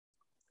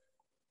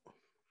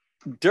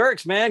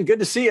Dierks, man, good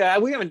to see you.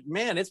 We haven't,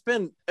 man. It's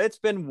been way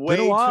Been a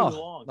too while.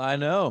 long. I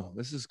know.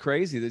 This is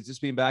crazy. It's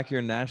just being back here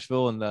in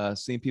Nashville and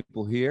seeing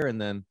people here, and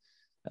then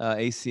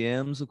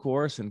ACMs, of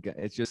course, and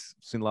it's just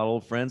seen a lot of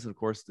old friends, and of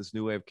course, this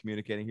new way of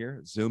communicating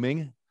here,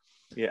 Zooming.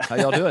 Yeah, How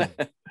y'all doing?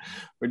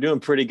 we're doing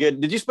pretty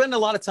good. Did you spend a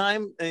lot of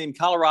time in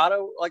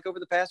Colorado, like over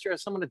the past year?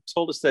 Someone had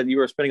told us that you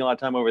were spending a lot of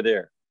time over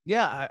there.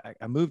 Yeah,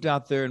 I moved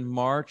out there in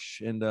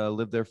March and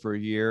lived there for a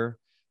year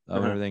when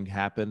Uh-huh. everything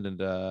happened,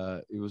 and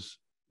it was,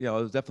 it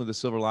was definitely the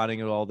silver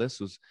lining of all this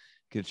was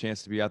get a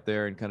chance to be out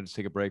there and kind of just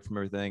take a break from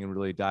everything and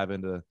really dive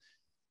into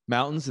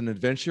mountains and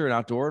adventure and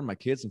outdoor and my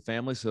kids and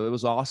family. So it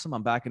was awesome.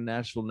 I'm back in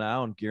Nashville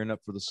now and gearing up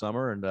for the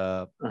summer. And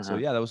so, Uh-huh.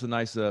 yeah, that was a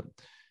nice,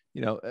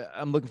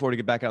 I'm looking forward to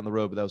get back out on the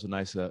road, but that was a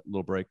nice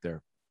little break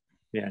there.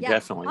 Yeah, Yeah,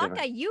 definitely.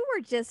 Hawkeye, you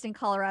were just in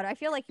Colorado. I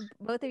feel like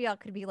both of y'all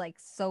could be like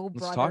so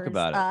brothers. Let's talk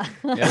about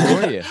it. Yeah,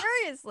 where were you?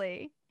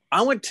 Seriously.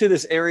 I went to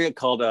this area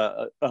called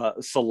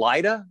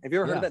Salida. Have you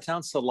ever heard of Yeah. that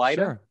town,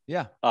 Salida? Sure.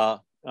 Yeah.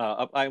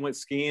 I went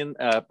skiing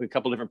a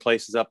couple different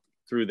places up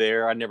through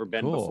there. I'd never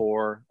been Cool.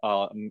 before.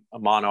 A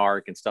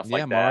Monarch and stuff Yeah,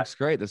 like that. Mark's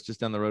great. That's just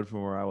down the road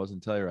from where I was in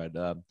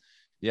Telluride.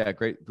 Yeah,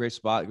 great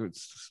spot.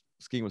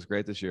 Skiing was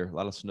great this year. A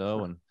lot of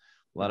snow and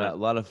a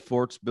lot of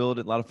forts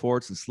building, a lot of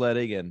forts and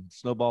sledding and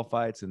snowball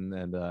fights and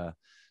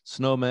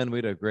snowmen. We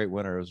had a great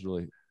winter. It was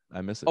really,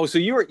 I miss it. Oh, so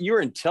you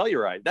were in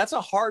Telluride. That's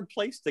a hard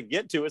place to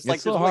get to. It's like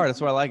so there's hard. like-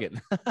 That's why I like it.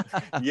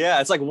 yeah,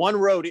 it's like one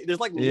road. There's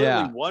like literally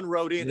Yeah. one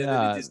road in, and Yeah.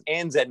 then it just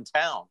ends in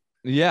town.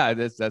 Yeah,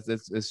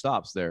 it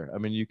stops there. I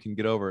mean, you can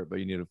get over it, but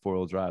you need a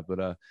 4-wheel drive.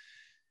 But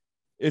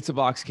it's a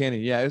box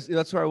canyon. Yeah,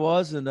 that's where I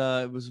was, and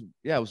it was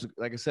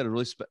like I said, a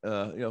really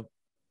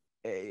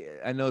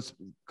I know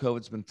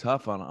COVID's been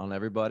tough on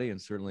everybody,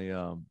 and certainly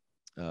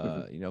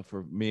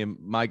for me and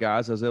my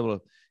guys, I was able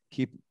to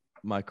keep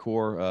my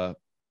core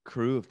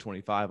crew of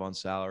 25 on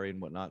salary and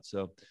whatnot.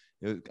 So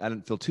I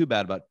didn't feel too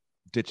bad about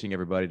ditching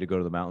everybody to go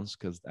to the mountains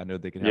because I know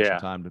they can have some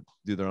time to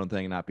do their own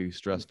thing and not be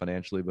stressed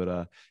financially.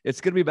 But it's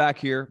going to be back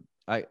here.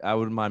 I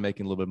wouldn't mind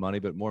making a little bit of money,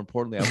 but more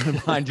importantly, I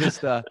wouldn't mind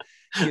just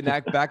getting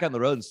back on the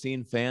road and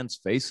seeing fans'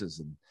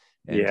 faces and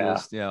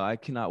just, I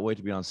cannot wait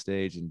to be on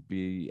stage and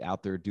be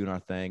out there doing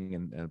our thing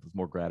and with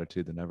more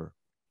gratitude than ever.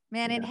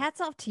 Man, and hats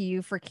off to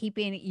you for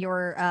keeping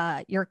your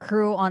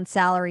crew on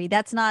salary.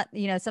 That's not,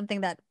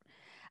 something that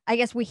I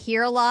guess we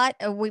hear a lot.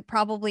 We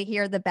probably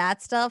hear the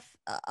bad stuff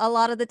a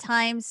lot of the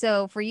time.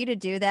 So for you to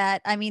do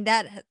that, I mean,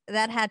 that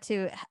had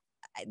to,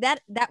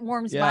 that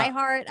warms my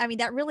heart. I mean,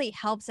 that really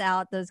helps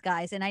out those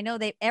guys. And I know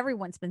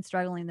everyone's been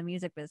struggling in the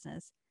music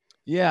business.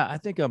 Yeah, I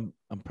think I'm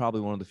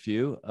probably one of the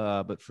few.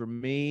 But for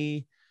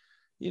me,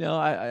 you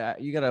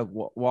gotta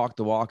walk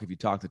the walk if you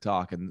talk the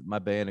talk. And my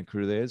band and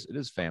crew, it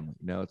is family.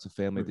 It's a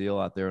family deal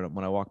out there. And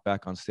when I walk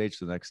back on stage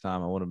the next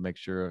time, I want to make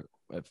sure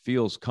it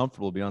feels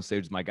comfortable to be on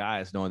stage with my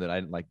guys, knowing that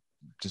I didn't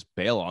just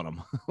bail on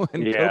them when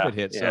COVID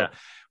hit. So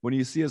when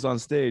you see us on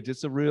stage,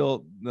 it's a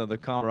real the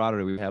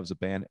camaraderie we have as a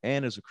band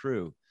and as a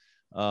crew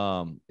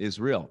is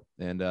real.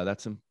 And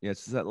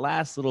it's that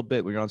last little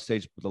bit when you're on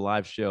stage with a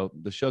live show.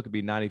 The show could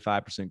be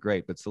 95%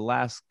 great, but it's the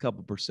last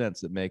couple percents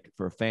that make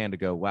for a fan to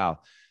go, wow.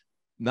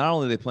 Not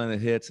only are they playing the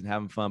hits and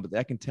having fun, but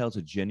I can tell it's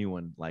a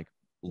genuine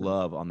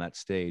love on that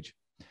stage.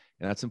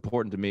 And that's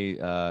important to me,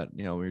 when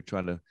you're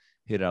trying to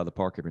hit it out of the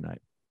park every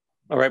night.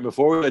 All right,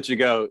 before we let you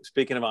go,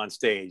 speaking of on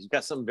stage, you've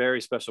got something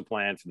very special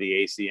planned for the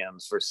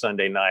ACMs for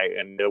Sunday night.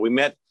 And we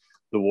met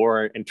the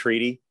War and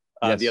Treaty.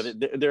 Yes.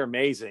 They're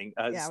amazing.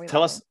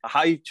 Tell us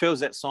how you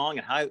chose that song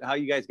and how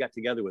you guys got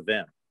together with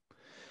them.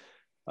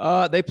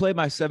 They played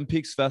my Seven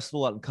Peaks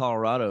Festival out in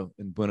Colorado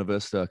in Buena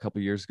Vista a couple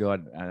of years ago.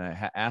 And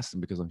I asked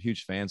them because I'm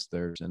huge fans of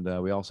theirs. And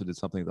we also did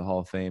something at the Hall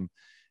of Fame.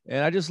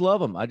 And I just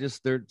love them.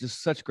 They're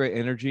just such great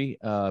energy,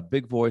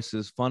 big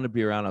voices, fun to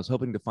be around. I was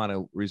hoping to find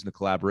a reason to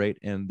collaborate.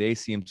 And the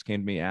ACMs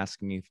came to me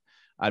asking me if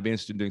I'd be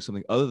interested in doing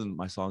something other than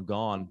my song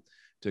Gone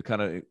to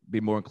kind of be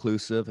more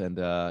inclusive. And,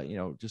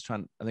 just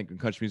trying, I think in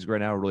country music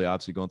right now, we're really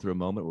obviously going through a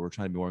moment where we're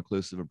trying to be more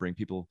inclusive and bring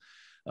people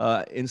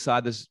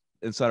inside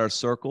our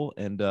circle.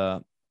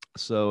 And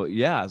so,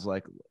 yeah, I was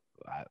like,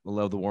 I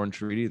love the War and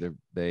Treaty.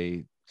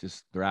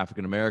 They're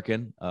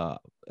African-American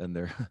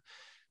and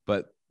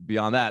but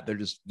beyond that, they're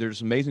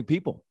just amazing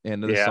people.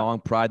 And the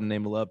song Pride in the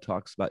Name of Love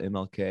talks about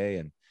MLK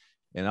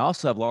and I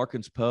also have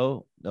Larkin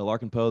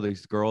Poe,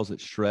 these girls that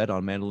shred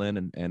on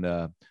mandolin and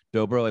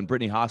dobro, and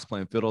Brittany Haas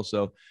playing fiddle.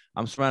 So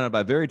I'm surrounded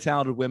by very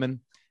talented women.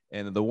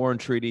 And the War and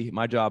Treaty,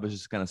 my job is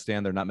just kind of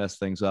stand there and not mess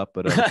things up.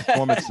 But the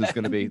performance is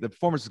going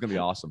to be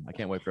awesome. I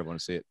can't wait for everyone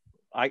to see it.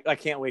 I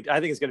can't wait. I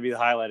think it's going to be the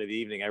highlight of the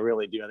evening. I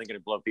really do. I think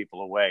it'll blow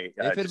people away.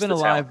 If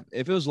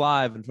it was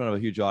live in front of a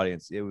huge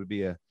audience, it would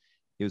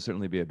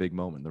certainly be a big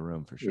moment in the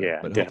room for sure. Yeah,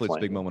 but definitely. Hopefully it's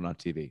a big moment on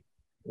TV.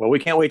 Well, we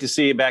can't wait to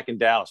see you back in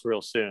Dallas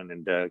real soon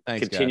and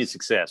Thanks, continued guys.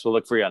 success. We'll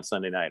look for you on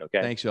Sunday night.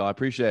 Okay. Thanks, y'all. I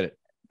appreciate it.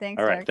 Thanks.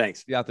 All right. Derek.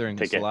 Thanks. Be out there in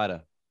Take care.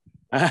 Salida.